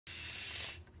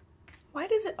Why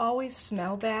does it always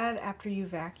smell bad after you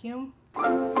vacuum?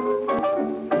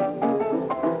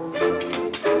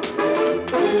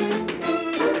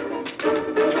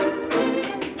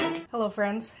 Hello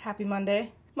friends, happy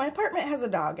Monday. My apartment has a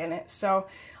dog in it, so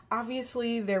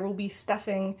obviously there will be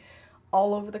stuffing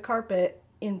all over the carpet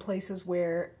in places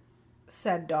where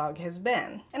said dog has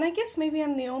been. And I guess maybe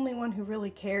I'm the only one who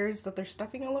really cares that there's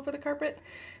stuffing all over the carpet,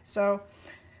 so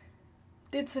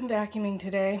did some vacuuming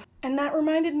today. And that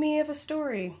reminded me of a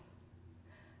story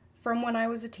from when I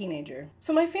was a teenager.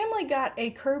 So my family got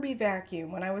a Kirby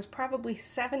vacuum when I was probably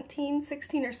 16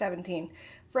 or 17,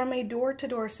 from a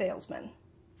door-to-door salesman.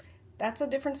 That's a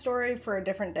different story for a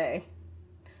different day.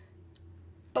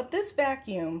 But this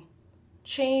vacuum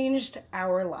changed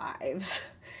our lives.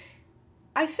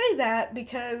 I say that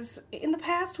because in the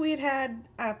past we had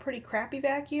a pretty crappy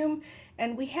vacuum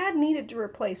and we had needed to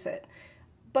replace it.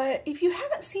 But if you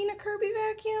haven't seen a Kirby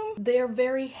vacuum, they're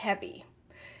very heavy.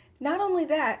 Not only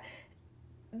that,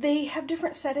 they have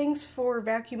different settings for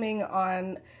vacuuming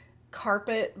on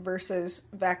carpet versus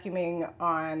vacuuming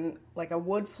on like a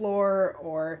wood floor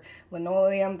or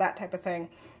linoleum, that type of thing.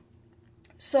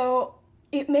 So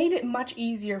it made it much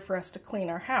easier for us to clean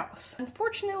our house.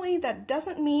 Unfortunately, that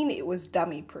doesn't mean it was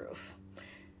dummy proof.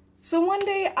 So one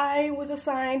day I was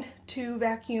assigned to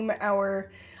vacuum our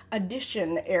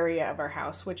addition area of our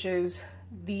house, which is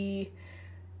the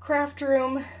craft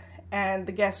room and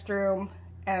the guest room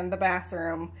and the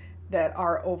bathroom that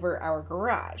are over our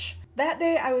garage. That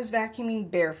day I was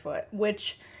vacuuming barefoot,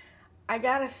 which I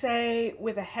gotta say,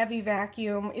 with a heavy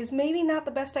vacuum is maybe not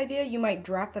the best idea. You might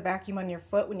drop the vacuum on your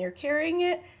foot when you're carrying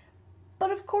it,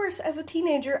 but of course as a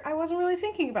teenager I wasn't really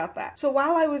thinking about that. So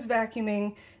while I was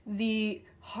vacuuming the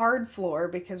hard floor,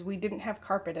 because we didn't have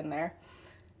carpet in there,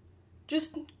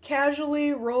 just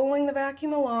casually rolling the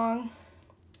vacuum along,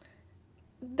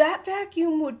 that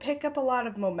vacuum would pick up a lot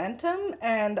of momentum,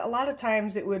 and a lot of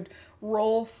times it would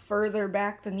roll further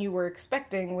back than you were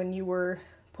expecting when you were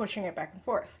pushing it back and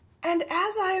forth. And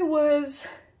as I was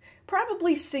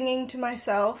probably singing to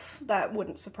myself, that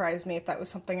wouldn't surprise me if that was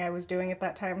something I was doing at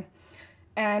that time,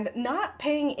 and not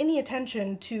paying any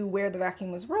attention to where the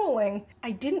vacuum was rolling,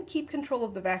 I didn't keep control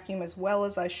of the vacuum as well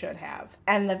as I should have.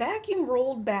 And the vacuum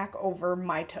rolled back over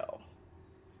my toe.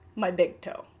 My big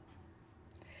toe.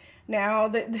 Now,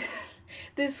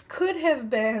 this could have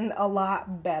been a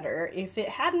lot better if it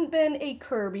hadn't been a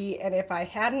Kirby and if I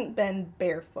hadn't been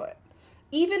barefoot.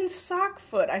 Even sock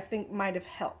foot, I think, might have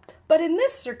helped. But in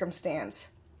this circumstance,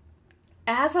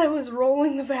 as I was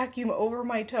rolling the vacuum over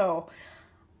my toe,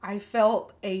 I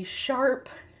felt a sharp,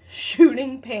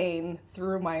 shooting pain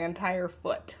through my entire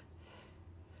foot.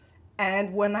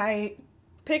 And when I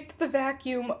picked the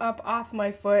vacuum up off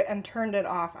my foot and turned it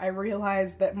off, I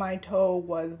realized that my toe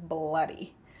was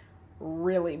bloody.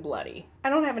 Really bloody. I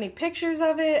don't have any pictures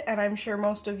of it, and I'm sure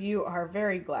most of you are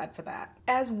very glad for that.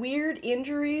 As weird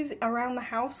injuries around the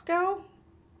house go,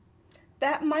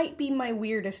 that might be my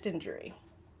weirdest injury.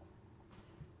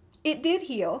 It did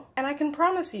heal, and I can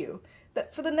promise you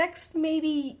that for the next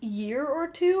maybe year or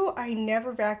two, I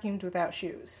never vacuumed without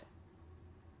shoes.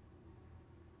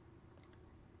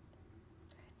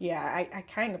 Yeah, I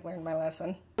kind of learned my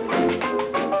lesson.